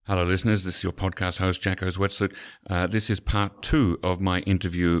Hello, listeners. This is your podcast host, Jacko Zwetsloot. This is part 2 of my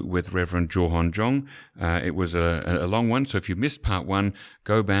interview with Reverend Johan Jong. It was a long one, so if you missed part 1,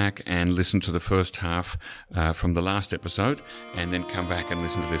 go back and listen to the first half from the last episode, and then come back and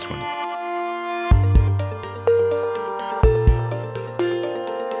listen to this one.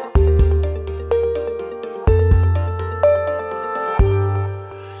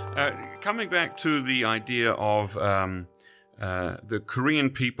 Coming back to the idea of the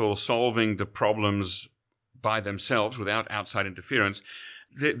Korean people solving the problems by themselves without outside interference,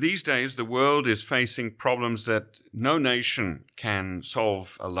 these days the world is facing problems that no nation can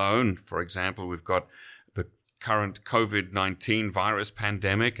solve alone. For example, we've got the current COVID-19 virus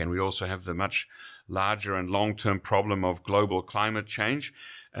pandemic, and we also have the much larger and long-term problem of global climate change,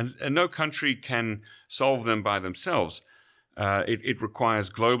 and no country can solve them by themselves. It requires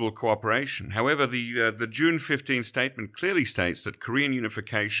global cooperation. However, the June 15 statement clearly states that Korean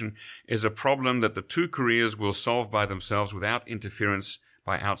unification is a problem that the two Koreas will solve by themselves without interference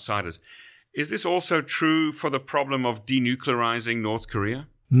by outsiders. Is this also true for the problem of denuclearizing North Korea?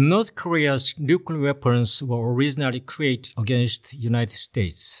 North Korea's nuclear weapons were originally created against the United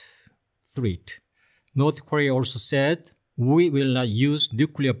States threat. North Korea also said, "We will not use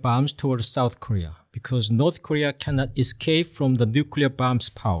nuclear bombs towards South Korea," because North Korea cannot escape from the nuclear bomb's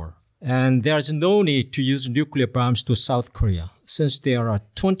power. And there is no need to use nuclear bombs to South Korea, since there are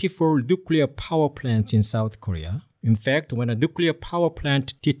 24 nuclear power plants in South Korea. In fact, when a nuclear power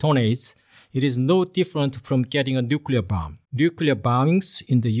plant detonates, it is no different from getting a nuclear bomb. Nuclear bombings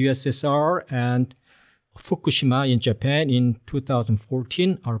in the USSR and Fukushima in Japan in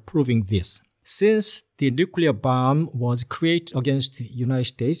 2014 are proving this. Since the nuclear bomb was created against the United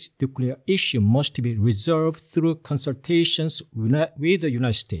States, the nuclear issue must be resolved through consultations with the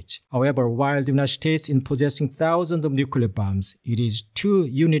United States. However, while the United States is possessing thousands of nuclear bombs, it is too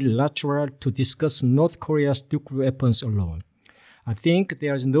unilateral to discuss North Korea's nuclear weapons alone. I think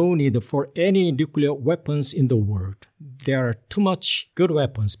there is no need for any nuclear weapons in the world. There are too much good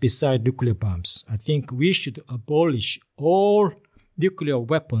weapons besides nuclear bombs. I think we should abolish all nuclear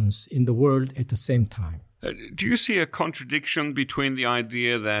weapons in the world at the same time. Do you see a contradiction between the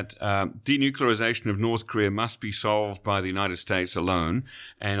idea that denuclearization of North Korea must be solved by the United States alone,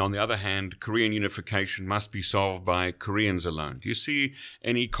 and on the other hand, Korean unification must be solved by Koreans alone? Do you see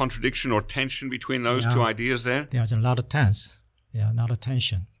any contradiction or tension between those two ideas there? There's a lot of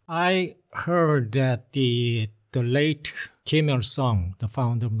tension. I heard that the late Kim Il-sung, the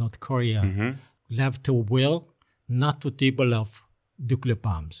founder of North Korea, left a will not to develop nuclear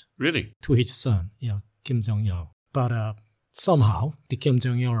bombs. Really? To his son, Kim Jong-il. But somehow, the Kim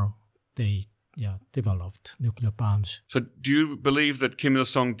Jong-il, they developed nuclear bombs. So do you believe that Kim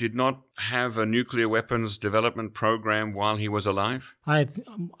Il-sung did not have a nuclear weapons development program while he was alive?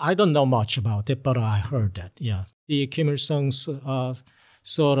 I don't know much about it, but I heard that, The Kim Il-sung saw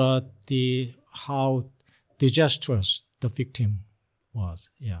how disastrous the victim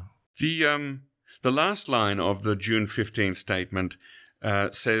was, The last line of the June 15 statement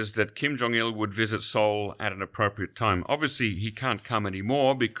says that Kim Jong-il would visit Seoul at an appropriate time. Obviously, he can't come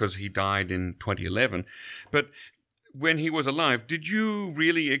anymore because he died in 2011. But when he was alive, did you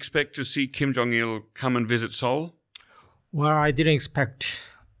really expect to see Kim Jong-il come and visit Seoul? Well, I didn't expect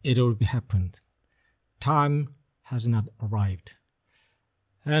it would happen. Time has not arrived.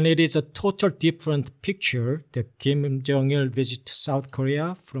 And it is a total different picture that Kim Jong-il visits South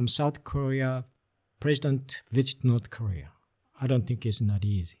Korea from South Korea President visit North Korea. I don't think it's not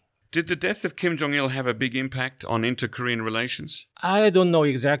easy. Did the death of Kim Jong-il have a big impact on inter-Korean relations? I don't know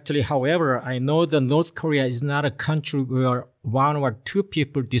exactly. However, I know that North Korea is not a country where one or two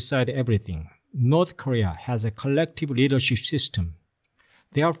people decide everything. North Korea has a collective leadership system.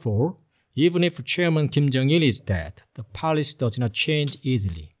 Therefore, even if Chairman Kim Jong-il is dead, the policy does not change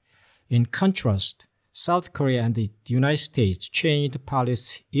easily. In contrast, South Korea and the United States change the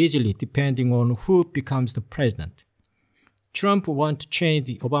policy easily depending on who becomes the president. Trump wants to change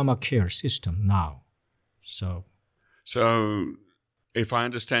the Obamacare system now. So, if I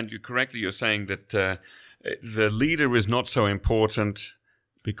understand you correctly, you're saying that the leader is not so important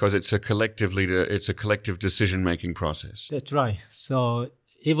because it's a collective leader, it's a collective decision-making process. That's right. So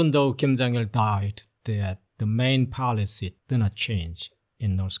even though Kim Jong-il died, the main policy did not change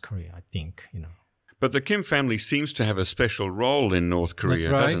in North Korea, I think, But the Kim family seems to have a special role in North Korea,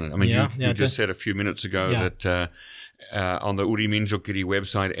 doesn't it? I mean, you just said a few minutes ago that on the Uri Minjokgiri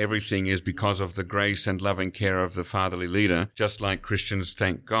website, everything is because of the grace and loving care of the fatherly leader, just like Christians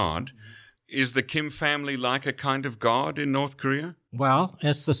thank God. Is the Kim family like a kind of God in North Korea? Well,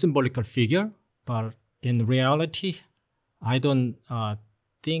 as a symbolical figure, but in reality, I don't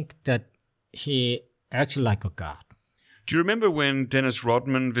think that he acts like a god. Do you remember when Dennis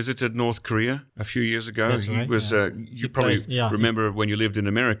Rodman visited North Korea a few years ago? That's he right, was. yeah. You probably remember when you lived in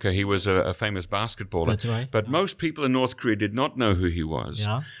America. He was a famous basketballer. That's right. But most people in North Korea did not know who he was.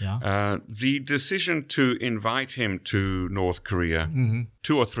 Yeah. The decision to invite him to North Korea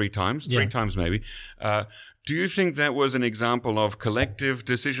 2 or 3 times, 3 times maybe. Do you think that was an example of collective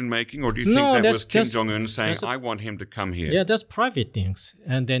decision making, or do you think that was Kim Jong Un saying, "I want him to come here"? Yeah, that's private things.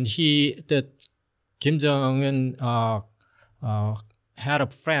 And then Kim Jong Un had a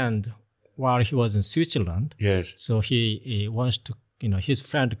friend while he was in Switzerland. Yes. So he wants to, his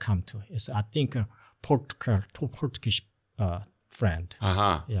friend to come to. It's, I think, a Portuguese friend.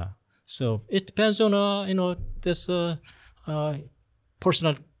 Aha. Yeah. So it depends on, this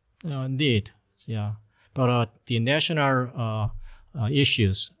personal need. Yeah. But the national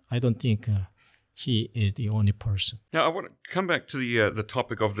issues, I don't think he is the only person. Now, I want to come back to the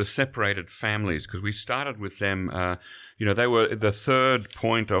topic of the separated families, because we started with them. They were the third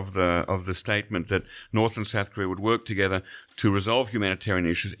point of the statement that North and South Korea would work together to resolve humanitarian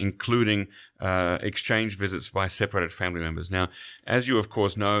issues, including exchange visits by separated family members. Now, as you of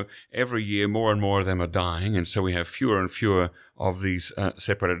course know, every year more and more of them are dying, and so we have fewer and fewer of these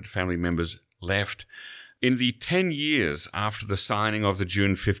separated family members left. In the 10 years after the signing of the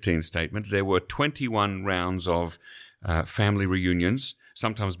June 15 statement, there were 21 rounds of family reunions,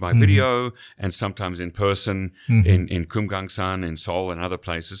 sometimes by video and sometimes in person in Kumgangsan, in Seoul and other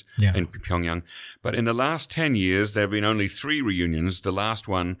places, in Pyongyang. But in the last 10 years, there have been only 3 reunions. The last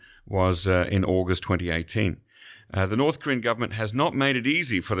one was in August 2018. The North Korean government has not made it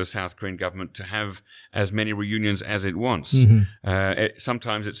easy for the South Korean government to have as many reunions as it wants.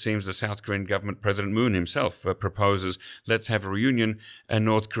 Sometimes it seems the South Korean government, President Moon himself, proposes, let's have a reunion, and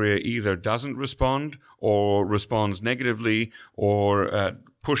North Korea either doesn't respond or responds negatively or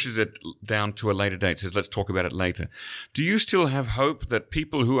pushes it down to a later date, says, let's talk about it later. Do you still have hope that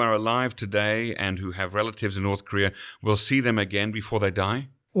people who are alive today and who have relatives in North Korea will see them again before they die?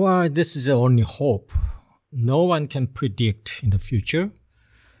 Well, this is only hope. No one can predict in the future.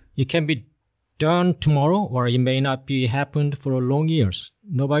 It can be done tomorrow, or it may not be happened for long years.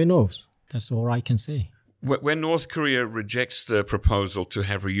 Nobody knows. That's all I can say. When North Korea rejects the proposal to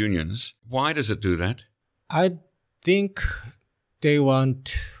have reunions, why does it do that? I think they want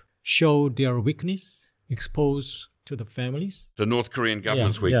to show their weakness, expose to the families. The North Korean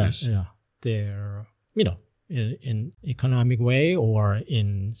government's weakness. Yeah. Their, in economic way or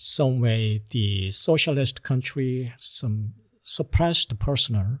in some way the socialist country some suppressed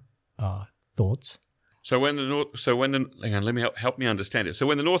personal thoughts. Help me help me understand it. So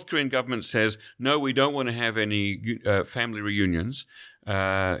when the North Korean government says no, we don't want to have any family reunions,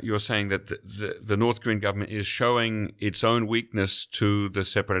 you're saying that the North Korean government is showing its own weakness to the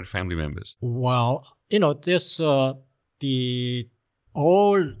separated family members. Well, this all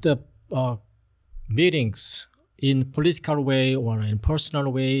the meetings in political way or in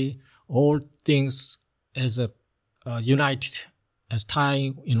personal way, all things as united, as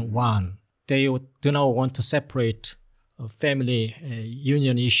tying in one. They do not want to separate family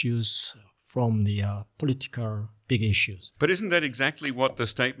union issues from the political big issues. But isn't that exactly what the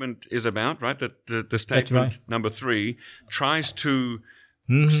statement is about, right? That the statement number 3 tries to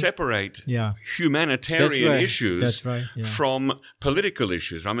separate humanitarian issues from political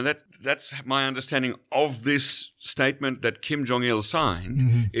issues. I mean, that's my understanding of this statement that Kim Jong-il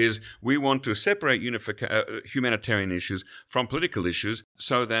signed, is we want to separate humanitarian issues from political issues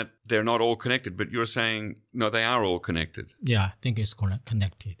so that they're not all connected. But you're saying, no, they are all connected. Yeah, I think it's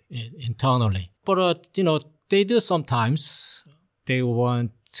connected internally. But, they do sometimes. They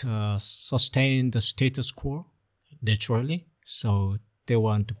want to sustain the status quo, naturally. So they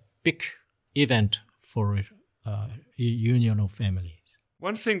want a big event for union of families.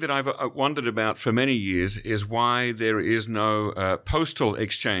 One thing that I've wondered about for many years is why there is no postal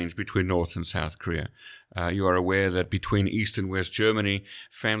exchange between North and South Korea. You are aware that between East and West Germany,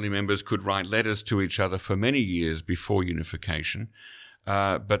 family members could write letters to each other for many years before unification.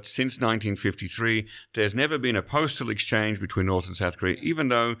 But since 1953, there's never been a postal exchange between North and South Korea, even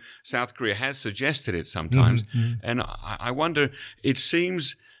though South Korea has suggested it sometimes. And I wonder, it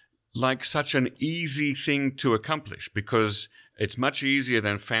seems like such an easy thing to accomplish because it's much easier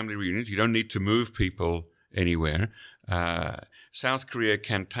than family reunions. You don't need to move people anywhere. South Korea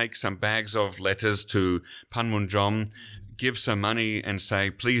can take some bags of letters to Panmunjom, give some money and say,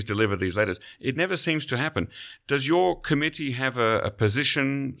 please deliver these letters. It never seems to happen. Does your committee have a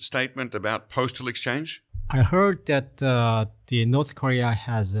position statement about postal exchange? I heard that the North Korea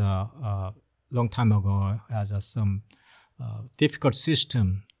has a long time ago has some difficult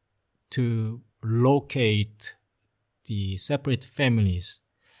system to locate the separate families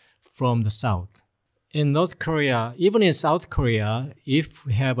from the South. In North Korea, even in South Korea, if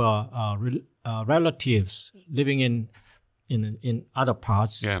we have relatives living in other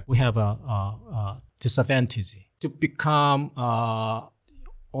parts, we have a disadvantage. To become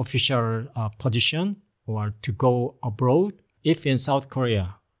official position or to go abroad, if in South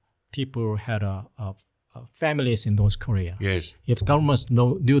Korea, people had families in North Korea. Yes. If governments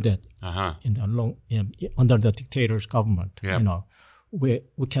knew that under the dictator's government, we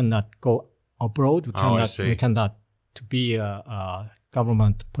cannot go abroad. We cannot to be a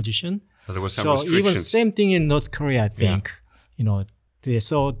government position. So there were some restrictions. Even same thing in North Korea, I think.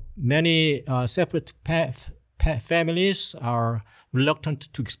 So many separate families are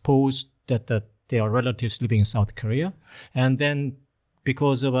reluctant to expose that their relatives living in South Korea, and then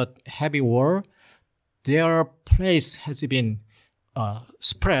because of a heavy war, their place has been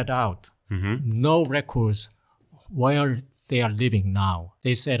spread out. Mm-hmm. No records where they are living now.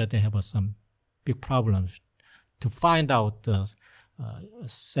 They said that they have some big problems to find out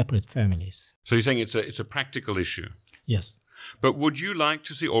separate families. So you're saying it's a practical issue? Yes. But would you like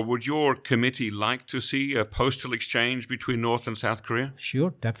to see, or would your committee like to see a postal exchange between North and South Korea?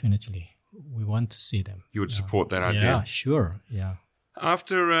 Sure, definitely. We want to see them. You would support that idea? Yeah, sure. Yeah.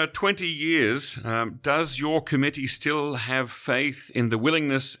 After 20 years, does your committee still have faith in the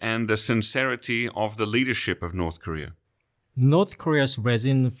willingness and the sincerity of the leadership of North Korea? North Korea's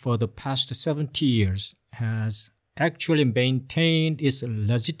regime for the past 70 years has actually maintained its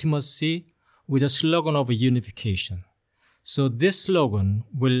legitimacy with a slogan of unification. So this slogan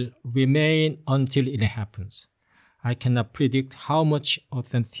will remain until it happens. I cannot predict how much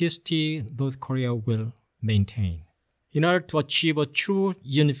authenticity North Korea will maintain. In order to achieve a true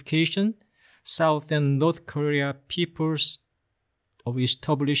unification, South and North Korea peoples of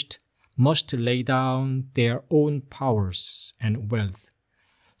established must lay down their own powers and wealth.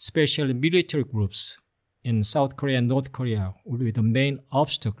 Especially military groups in South Korea and North Korea will be the main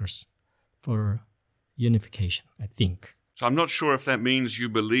obstacles for unification, I think. So I'm not sure if that means you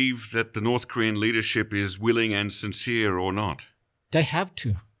believe that the North Korean leadership is willing and sincere or not. They have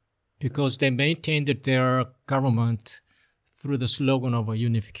to, because they maintained their government through the slogan of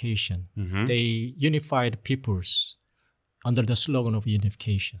unification. Mm-hmm. They unified peoples under the slogan of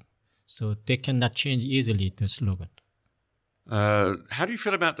unification. So they cannot change easily the slogan. How do you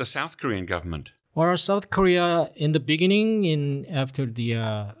feel about the South Korean government? Well, South Korea in the beginning, after the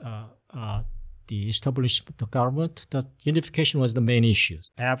establishment of the government, the unification was the main issue.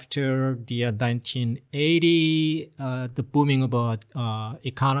 After the 1980, the booming about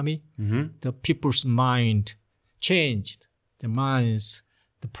economy, mm-hmm. the people's mind changed.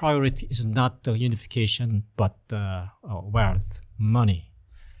 The priority is not the unification, but wealth, money.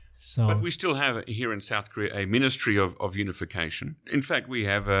 So, but we still have here in South Korea a Ministry of Unification. In fact, we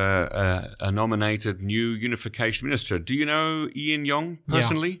have a nominated new unification minister. Do you know Lee In-young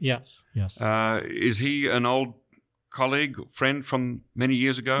personally? Yeah. Yes. Is he an old colleague, friend from many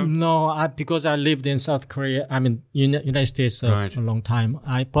years ago? No, because I lived in South Korea, United States right. for a long time.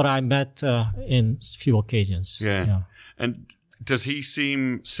 But I met in few occasions. Yeah. And does he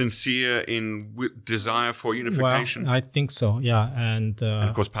seem sincere in desire for unification? Well, I think so, yeah. And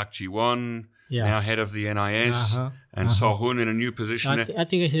of course, Park Ji-won, now head of the NIS, and So-hun in a new position. I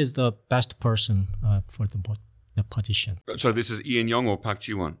think he's the best person for the position. So this is Lee In-young or Park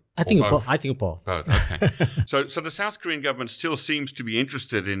Ji-won? I think both. I think both. Both, okay. So the South Korean government still seems to be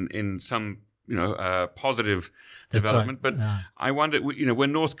interested in some positive development. Right. But I wonder,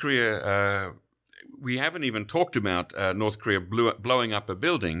 when North Korea... we haven't even talked about North Korea blowing up a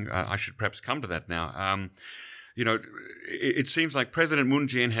building. I should perhaps come to that now. It seems like President Moon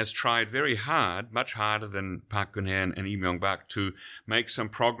Jae-in has tried very hard, much harder than Park Geun-hye and Lee Myung-bak, to make some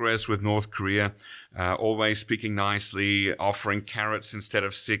progress with North Korea, always speaking nicely, offering carrots instead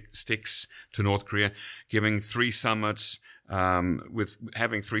of sticks to North Korea, having 3 summits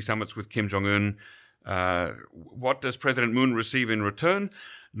with Kim Jong-un. What does President Moon receive in return?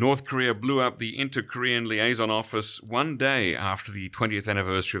 North Korea blew up the Inter-Korean Liaison Office one day after the 20th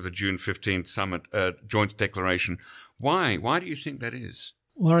anniversary of the June 15th summit joint declaration. Why? Why do you think that is?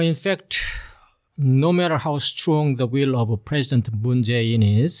 Well, in fact, no matter how strong the will of President Moon Jae-in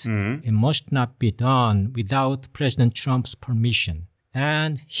is, mm-hmm. it must not be done without President Trump's permission.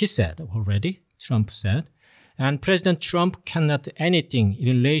 And he said already, Trump said, and President Trump cannot do anything in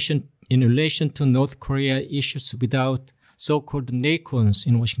relation to North Korea issues without so-called neocons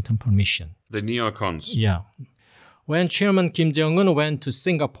in Washington permission. The neocons? Yeah. When Chairman Kim Jong-un went to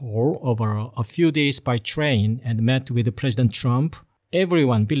Singapore over a few days by train and met with President Trump,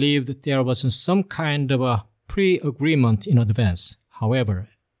 everyone believed there was some kind of a pre-agreement in advance. However,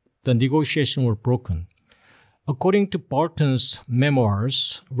 the negotiations were broken. According to Bolton's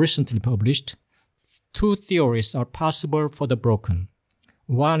memoirs recently published, two theories are possible for the broken.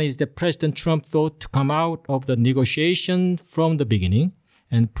 One is that President Trump thought to come out of the negotiation from the beginning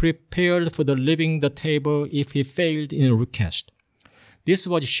and prepared for the leaving the table if he failed in a request. This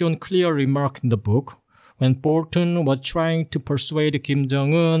was shown clearly remarked in the book when Bolton was trying to persuade Kim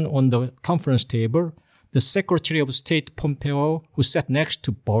Jong-un on the conference table. The Secretary of State Pompeo, who sat next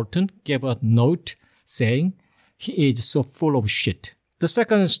to Bolton, gave a note saying, "He is so full of shit." The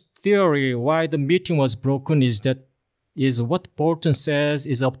second theory why the meeting was broken is what Bolton says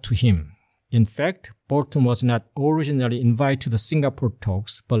is up to him. In fact, Bolton was not originally invited to the Singapore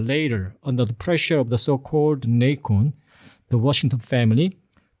talks, but later, under the pressure of the so-called NACON, the Washington family,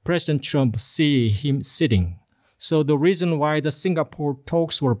 President Trump see him sitting. So the reason why the Singapore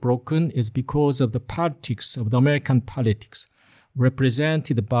talks were broken is because of the politics of the American politics,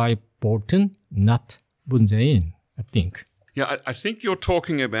 represented by Bolton, not Moon Jae-in, I think. Yeah, I think you're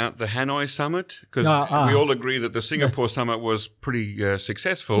talking about the Hanoi summit, because we all agree that the Singapore summit was pretty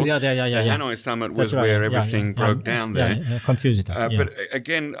successful. The Hanoi summit was where everything broke down there. Confused. But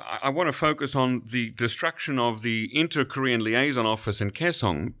again, I want to focus on the destruction of the Inter-Korean Liaison Office in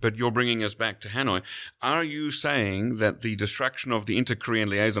Kaesong, but you're bringing us back to Hanoi. Are you saying that the destruction of the Inter-Korean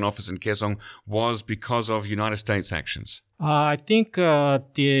Liaison Office in Kaesong was because of United States actions? I think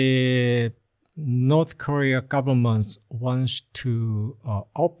the North Korea government wants to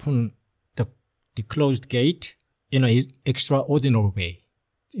open the closed gate in an extraordinary way,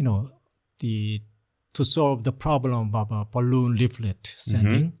 to solve the problem of a balloon leaflet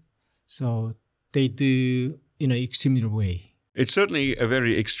sending. Mm-hmm. So they do in an extreme way. It's certainly a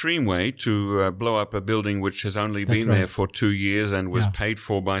very extreme way to blow up a building which has only been there for 2 years and was paid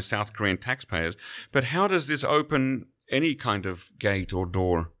for by South Korean taxpayers. But how does this open any kind of gate or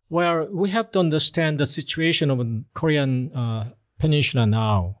door? Well, we have to understand the situation of the Korean peninsula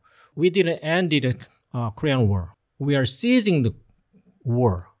now. We didn't end the Korean War. We are seizing the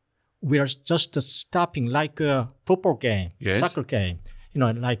war. We are just stopping like a football game, soccer game,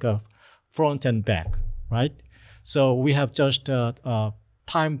 like a front and back, right? So we have just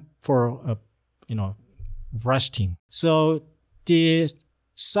time for, resting. So the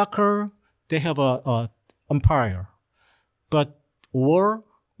soccer, they have a umpire. But war,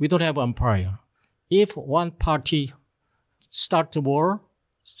 we don't have umpire. If one party start the war,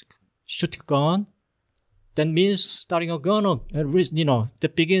 shoot a gun, that means starting a gun,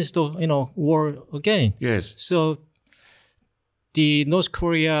 that begins the war again. Yes. So the North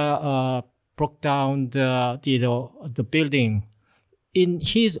Korea broke down the building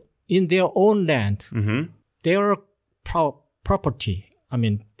in their own land, their property. I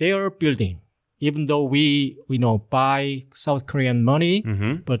mean their building. Even though we buy South Korean money,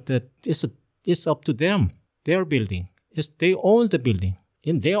 but it's up to them, their building. They own the building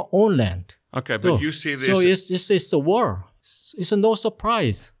in their own land. Okay, but you see this... So it's a war. It's no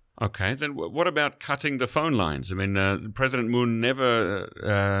surprise. Okay, then what about cutting the phone lines? I mean, President Moon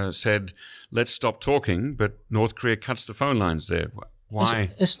never said, let's stop talking, but North Korea cuts the phone lines there.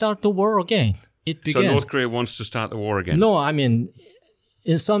 Why? It start the war again. It began. So North Korea wants to start the war again? No, I mean,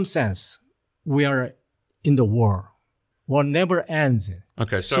 in some sense, we are in the war. War never ends.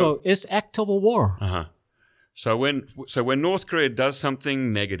 Okay, so it's act of a war. Uh-huh. So when North Korea does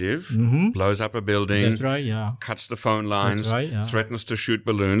something negative, blows up a building, cuts the phone lines, threatens to shoot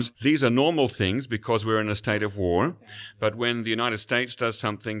balloons, these are normal things because we're in a state of war. But when the United States does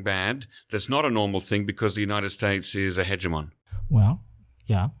something bad, that's not a normal thing because the United States is a hegemon. Well,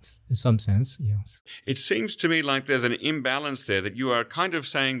 yeah, in some sense, yes. It seems to me like there's an imbalance there, that you are kind of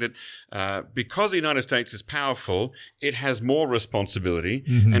saying that because the United States is powerful, it has more responsibility.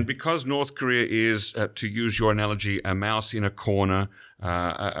 And because North Korea is, to use your analogy, a mouse in a corner,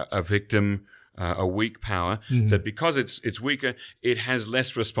 a victim, a weak power, that because it's weaker, it has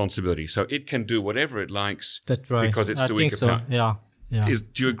less responsibility. So it can do whatever it likes. That's right. Because it's the weaker power. Yeah.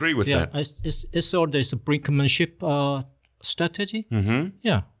 Do you agree with that? It's sort of a brinkmanship strategy.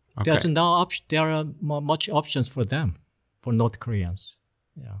 Yeah. Okay. There are much options for them, for North Koreans.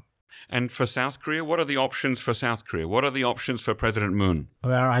 Yeah. And for South Korea, what are the options for South Korea? What are the options for President Moon?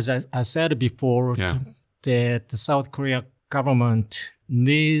 Well, as I said before, the South Korea government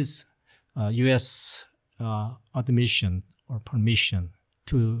needs U.S. admission or permission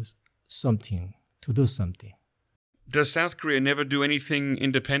to do something. Does South Korea never do anything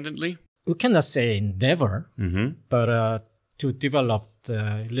independently? we cannot say never, but to develop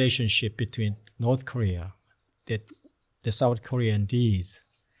the relationship between North Korea, that the South Korea needs,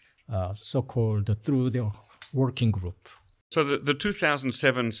 so-called through the working group. So the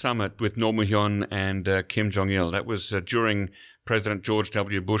 2007 summit with Roh Moo-hyun and Kim Jong-il, that was during President George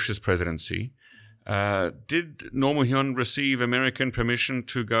W. Bush's presidency. Did Roh Moo-hyun receive American permission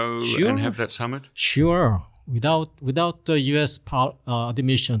to go and have that summit? Sure. Without the U.S.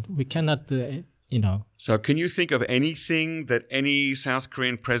 admission, we cannot, So can you think of anything that any South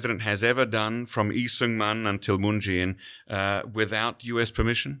Korean president has ever done from Lee Seung-man until Moon Jae-in without U.S.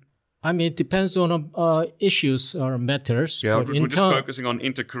 permission? I mean, it depends on issues or matters. Yeah, we're just focusing on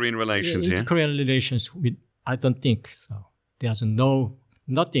inter-Korean relations here. Inter-Korean relations, I don't think so. There's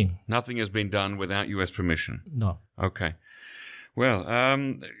nothing. Nothing has been done without U.S. permission? No. Okay. Well,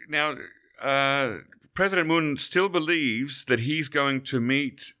 now, President Moon still believes that he's going to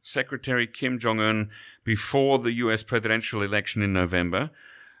meet Secretary Kim Jong-un before the U.S. presidential election in November.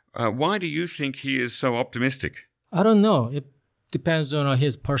 Why do you think he is so optimistic? I don't know. It depends on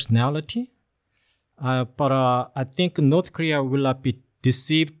his personality. But I think North Korea will not be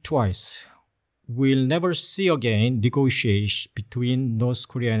deceived twice. We'll never see again negotiation between North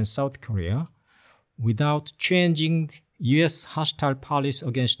Korea and South Korea without changing U.S. hostile policy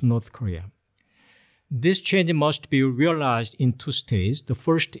against North Korea. This change must be realized in two stages. The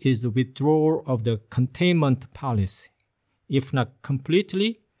first is the withdrawal of the containment policy. If not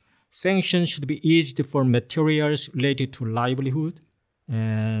completely, sanctions should be eased for materials related to livelihood.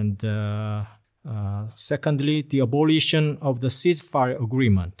 And secondly, the abolition of the ceasefire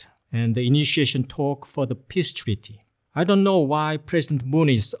agreement and the initiation talk for the peace treaty. I don't know why President Moon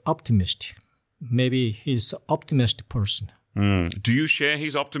is optimistic. Maybe he's an optimistic person. Do you share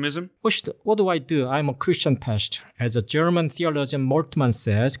his optimism? What do I do? I'm a Christian pastor. As a German theologian Moltmann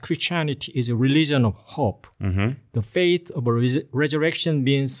says, Christianity is a religion of hope. The faith of a resurrection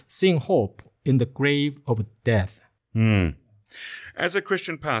means seeing hope in the grave of death. As a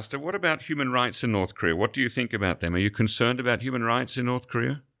Christian pastor, what about human rights in North Korea? What do you think about them? Are you concerned about human rights in North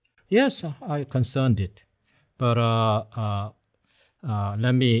Korea? Yes, I'm concerned it. But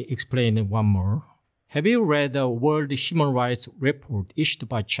let me explain one more. Have you read the World Human Rights Report issued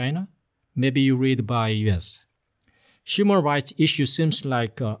by China? Maybe you read by US. Human rights issue seems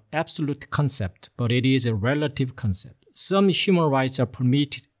like an absolute concept, but it is a relative concept. Some human rights are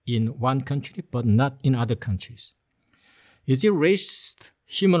permitted in one country, but not in other countries. Is it racist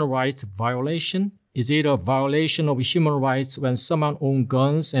human rights violation? Is it a violation of human rights when someone owns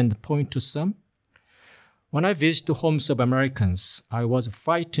guns and point to some? When I visited homes of Americans, I was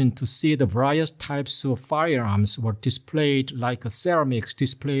frightened to see the various types of firearms were displayed like ceramics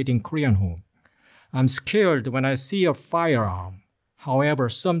displayed in Korean home. I'm scared when I see a firearm. However,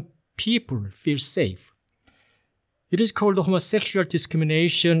 some people feel safe. It is called homosexual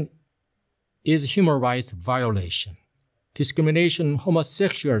discrimination is a human rights violation. Discrimination of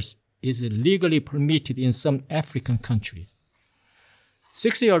homosexuals is legally permitted in some African countries.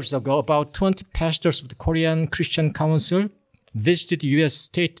 6 years ago, about 20 pastors of the Korean Christian Council visited the U.S.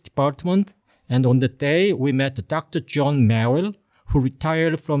 State Department, and on the day we met Dr. John Merrill, who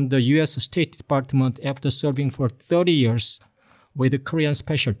retired from the U.S. State Department after serving for 30 years with the Korean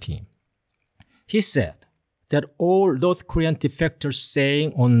Special Team. He said that all North Korean defectors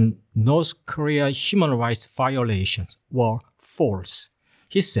saying on North Korea human rights violations were false.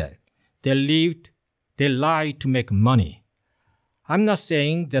 He said they lied to make money. I'm not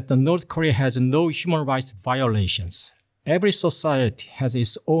saying that the North Korea has no human rights violations. Every society has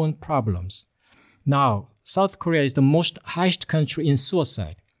its own problems. Now, South Korea is the most highest country in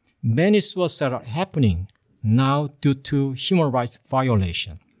suicide. Many suicides are happening now due to human rights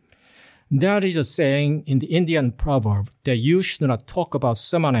violation. There is a saying in the Indian proverb that you should not talk about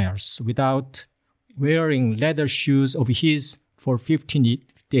someone else without wearing leather shoes of his for 15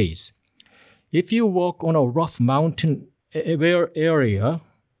 days. If you walk on a rough mountain area,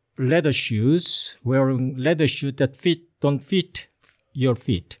 wearing leather shoes that don't fit your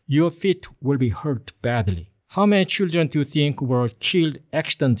feet will be hurt badly. How many children do you think were killed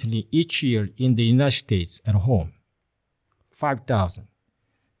accidentally each year in the United States at home? 5,000.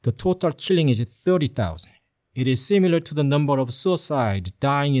 The total killing is 30,000. It is similar to the number of suicides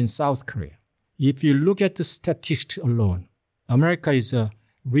dying in South Korea. If you look at the statistics alone, America is a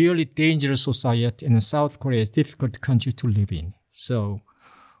really dangerous society and South Korea is a difficult country to live in. So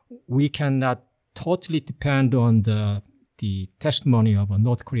we cannot totally depend on the testimony of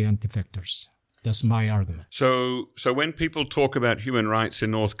North Korean defectors. That's my argument. So when people talk about human rights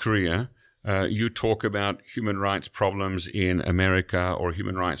in North Korea, you talk about human rights problems in America or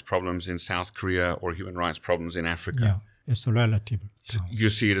human rights problems in South Korea or human rights problems in Africa. Yeah, it's a relative term. You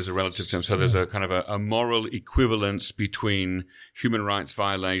see it as a relative term. So there's a kind of a moral equivalence between human rights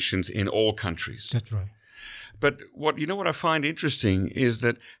violations in all countries. That's right. But what I find interesting is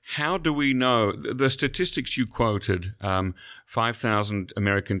that how do we know the statistics you quoted? 5,000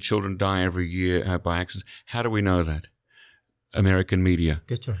 American children die every year by accident. How do we know that? American media.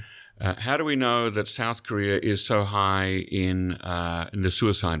 That's right. How do we know that South Korea is so high in the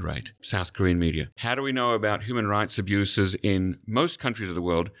suicide rate? South Korean media. How do we know about human rights abuses in most countries of the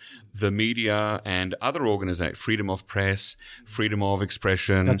world? The media and other organizations, freedom of press, freedom of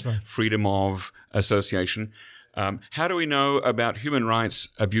expression, That's right. freedom of association. How do we know about human rights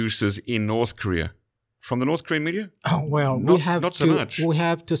abuses in North Korea? From the North Korean media? Well, Not so much. We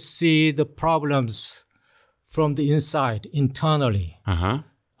have to see the problems from the inside, internally. Uh-huh.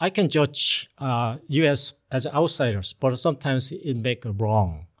 I can judge U.S. as outsiders, but sometimes it make it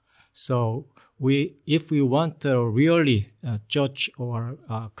wrong. So if we want to really judge or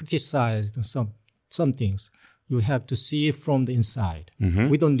criticize some things, you have to see it from the inside.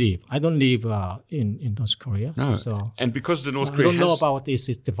 Mm-hmm. I don't live in North Korea. No. So And because the North I Korea don't know has... about this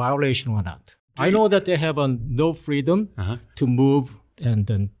is the violation or not. I know that they have no freedom Uh-huh. to move and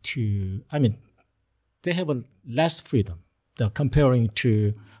then they have less freedom comparing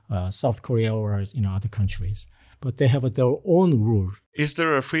to South Korea or other countries. But they have their own rule. Is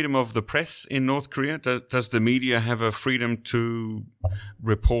there a freedom of the press in North Korea? Does the media have a freedom to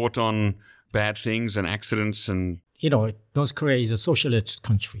report on bad things and accidents and... North Korea is a socialist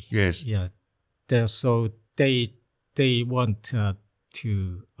country. Yes. Yeah. So they want to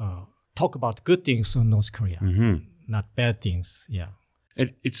talk about good things on North Korea, not bad things. Yeah.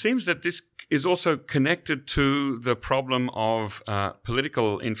 It seems that this is also connected to the problem of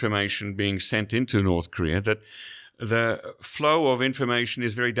political information being sent into North Korea, that the flow of information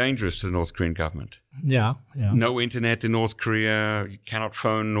is very dangerous to the North Korean government. Yeah. No internet in North Korea, you cannot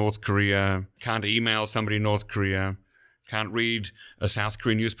phone North Korea, can't email somebody in North Korea, can't read a South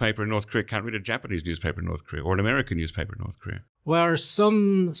Korean newspaper in North Korea, can't read a Japanese newspaper in North Korea or an American newspaper in North Korea. Well,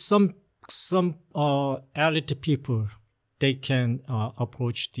 some elite people, they can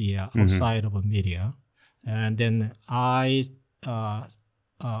approach the outside of the media. And then I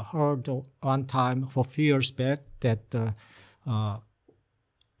heard one time for a few years back that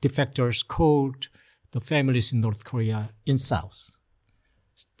defectors called the families in North Korea insults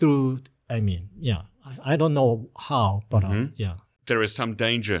I don't know how, but yeah. There is some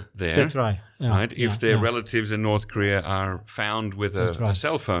danger there. That's right. Yeah, right? If their yeah. relatives in North Korea are found with a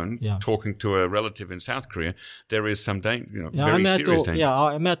cell phone talking to a relative in South Korea, there is some danger, very serious danger. Yeah,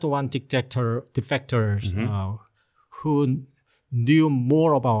 I met one defectors who knew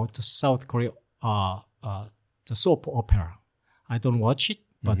more about South Korea, the soap opera. I don't watch it,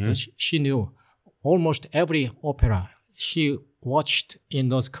 but she knew almost every opera she watched in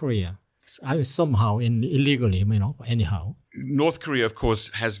North Korea. Somehow, illegally, anyhow. North Korea, of course,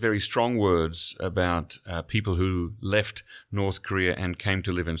 has very strong words about people who left North Korea and came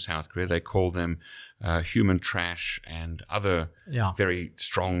to live in South Korea. They call them human trash and other very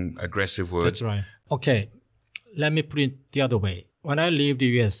strong, aggressive words. That's right. Okay, let me put it the other way. When I leave the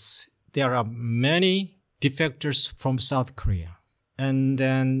U.S., there are many defectors from South Korea. And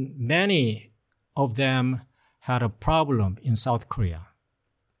then many of them had a problem in South Korea.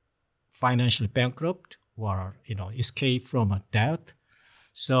 Financially bankrupt or, escape from a debt.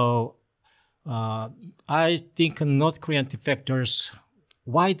 So I think North Korean defectors,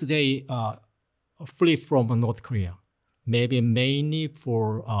 why do they flee from North Korea? Maybe mainly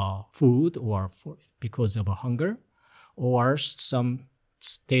for food or because of hunger, or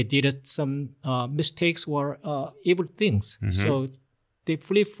they did some mistakes or evil things. So they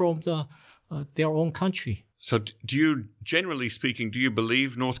flee from their own country. So do you, generally speaking, do you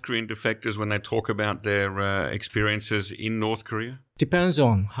believe North Korean defectors when they talk about their experiences in North Korea? Depends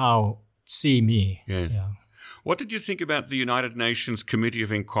on how see me. Yeah. Yeah. What did you think about the United Nations Committee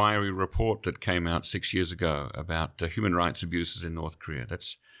of Inquiry report that came out 6 years ago about human rights abuses in North Korea?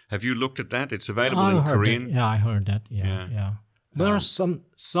 Have you looked at that? It's available in Korean. That. Yeah, I heard that. Yeah. There are some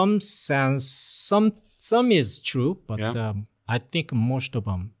sense, some is true, but I think most of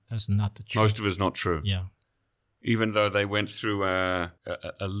them is not true. Most of it is not true. Yeah. Even though they went through a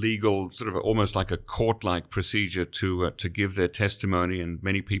legal, sort of almost like a court-like procedure to give their testimony, and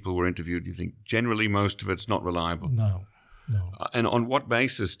many people were interviewed, you think generally most of it's not reliable? No. And on what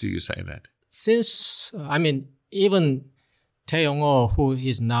basis do you say that? Since, even Tae Yong-ho, who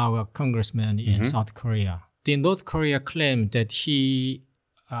is now a congressman in South Korea, the North Korea claimed that he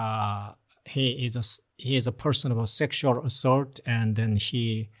he is a person of sexual assault, and then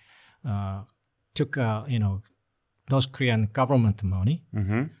he took North Korean government money.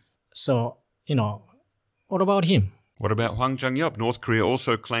 Mm-hmm. So what about him? What about Hwang Jung-yeop? North Korea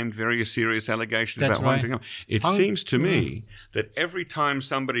also claimed very serious allegations That's about Hwang right. Jung-yeop. It seems to me that every time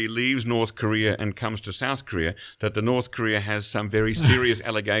somebody leaves North Korea and comes to South Korea, that the North Korea has some very serious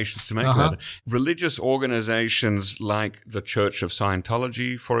allegations to make about it. Religious organizations like the Church of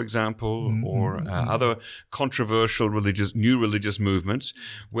Scientology, for example, or other controversial new religious movements,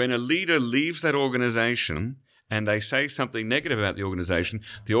 when a leader leaves that organization and they say something negative about the organization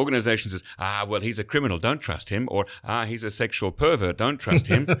says, well, he's a criminal, don't trust him, or he's a sexual pervert, don't trust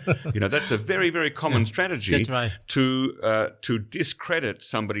him. That's a very, very common strategy That's right. to discredit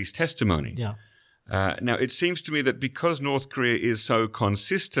somebody's testimony. Yeah. Now, it seems to me that because North Korea is so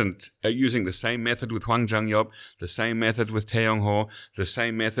consistent using the same method with Hwang Jung-yeop, the same method with Tae Yong-ho, the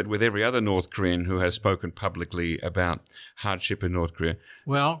same method with every other North Korean who has spoken publicly about hardship in North Korea,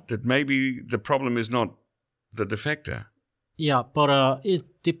 Well, that maybe the problem is not the defector. yeah, but it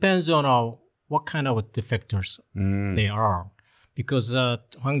depends on what kind of defectors they are. Because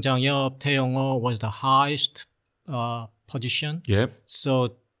Hwang Jung-yeop, Tae Yong-ho was the highest position. Yep.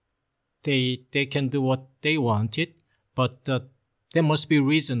 So they can do what they wanted, but there must be a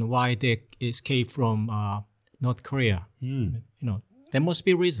reason why they escaped from North Korea. There must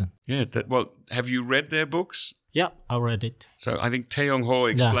be a reason. Yeah. Have you read their books? Yeah, I read it. So I think Tae Yong-ho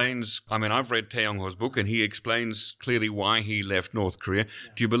explains, I've read Tae Yong-ho's book, and he explains clearly why he left North Korea.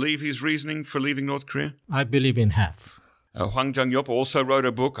 Do you believe his reasoning for leaving North Korea? I believe in half. Hwang Jung-yeop also wrote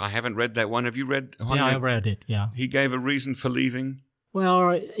a book. I haven't read that one. Have you read Hwang? Yeah, I read it, yeah. He gave a reason for leaving?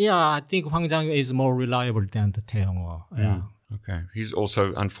 Well, yeah, I think Hwang Jung-yeop is more reliable than the Tae Yong-ho. Yeah. Okay. He's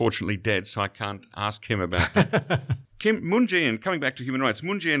also unfortunately dead, so I can't ask him about that. Moon Jae-in, coming back to human rights,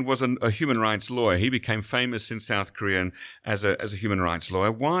 Moon Jae-in was a human rights lawyer. He became famous in South Korea as a human rights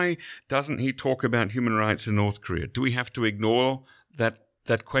lawyer. Why doesn't he talk about human rights in North Korea? Do we have to ignore that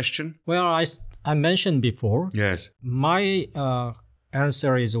question? Well, I mentioned before. Yes. My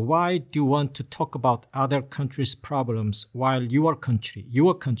answer is, why do you want to talk about other countries' problems while your country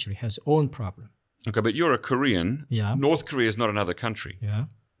has own problem? Okay, but you're a Korean. Yeah. North Korea is not another country. Yeah.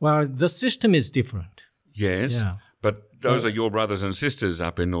 Well, the system is different. Yes. Yeah. But those are your brothers and sisters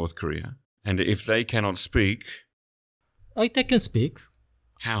up in North Korea. And if they cannot speak... They can speak.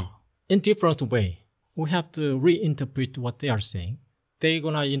 How? In different way. We have to reinterpret what they are saying. They're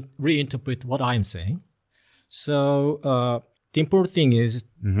going to reinterpret what I'm saying. So the important thing is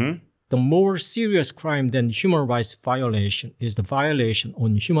the more serious crime than human rights violation is the violation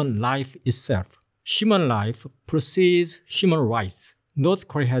on human life itself. Human life precedes human rights. North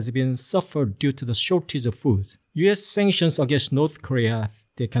Korea has been suffered due to the shortage of food. U.S. sanctions against North Korea,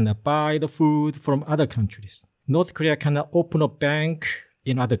 they cannot buy the food from other countries. North Korea cannot open a bank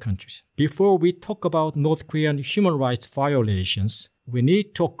in other countries. Before we talk about North Korean human rights violations, we need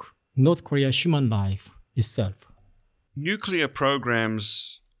to talk North Korea human life itself. Nuclear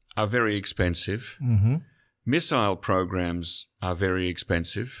programs are very expensive. Missile programs are very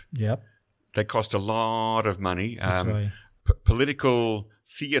expensive. Yep. They cost a lot of money. That's right. Political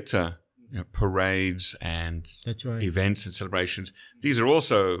theater, parades and That's right. events and celebrations, these are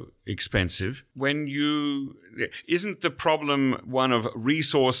also expensive. Isn't the problem one of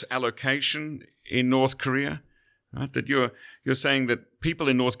resource allocation in North Korea? Right? That you're saying that people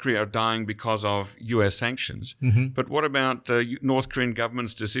in North Korea are dying because of U.S. sanctions. But what about the North Korean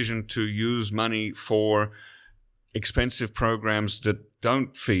government's decision to use money for expensive programs that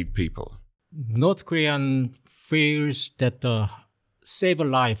don't feed people? North Korean feels that save a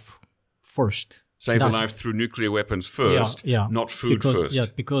life first. Save a life through nuclear weapons first, not food first. Yeah,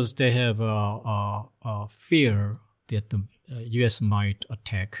 because they have a fear that the U.S. might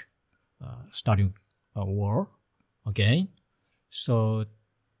attack, starting a war again. So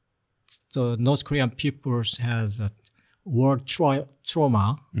the North Korean people has a war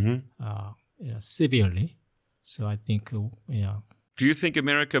trauma severely. So I think, Do you think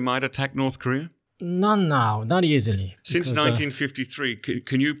America might attack North Korea? Not now, not easily. Since 1953,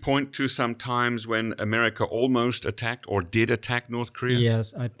 can you point to some times when America almost attacked or did attack North Korea?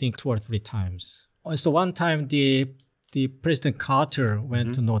 Yes, I think 2 or 3 times. So one time the President Carter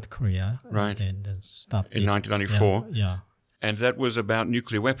went to North Korea. Right. And then stopped in 1994. Yeah. And that was about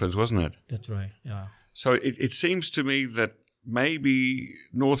nuclear weapons, wasn't it? That's right, yeah. So it seems to me that maybe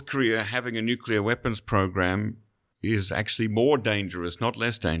North Korea having a nuclear weapons program is actually more dangerous, not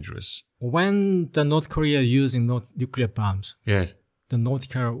less dangerous. When the North Korea using nuclear bombs, yes, the North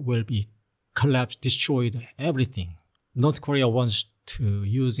Korea will be collapsed, destroyed, everything. North Korea wants to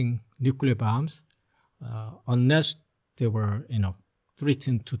using nuclear bombs unless they were,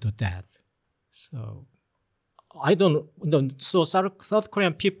 threatened to the death. So I don't know. So South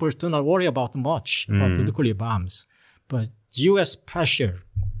Korean people do not worry about much about the nuclear bombs, but U.S. pressure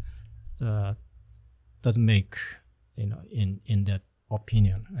doesn't make, in that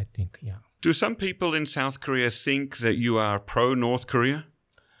opinion, I think, yeah. Do some people in South Korea think that you are pro-North Korea?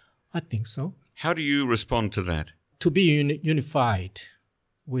 I think so. How do you respond to that? To be unified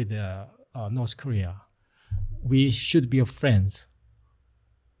with North Korea, we should be friends.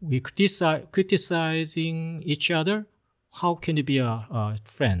 We criticizing each other. How can you be a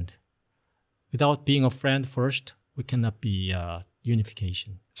friend? Without being a friend first, we cannot be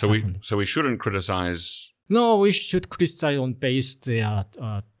unification. So we shouldn't criticize. No, we should criticize on based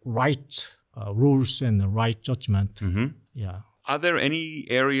right rules and right judgment. Mm-hmm. Yeah. Are there any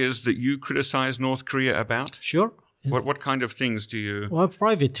areas that you criticize North Korea about? Sure. Yes. What kind of things do you? Well,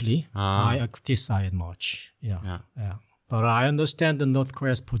 privately, I criticize much. Yeah. But I understand the North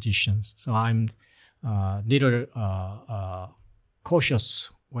Korea's positions, so I'm little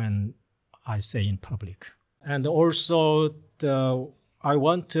cautious when I say in public. And also, I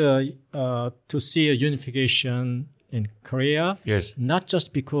want to see a unification in Korea. Yes. Not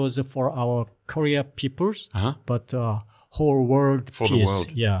just because for our Korea peoples, Uh-huh. but whole world For peace. the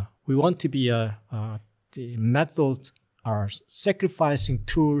world. Yeah. We want to be the methods are sacrificing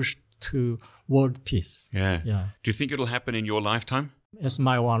tools to world peace. Yeah. Yeah. Do you think it'll happen in your lifetime? It's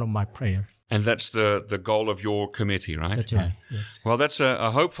one of my prayer. And that's the goal of your committee, right? That's right. Yes. Well, that's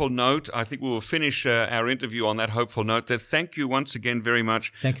a hopeful note. I think we will finish our interview on that hopeful note. Thank you once again very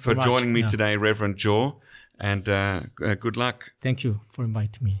much for joining me today, Reverend Joe. And good luck. Thank you for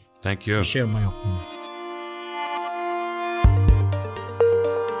inviting me. Thank you. To share my opinion.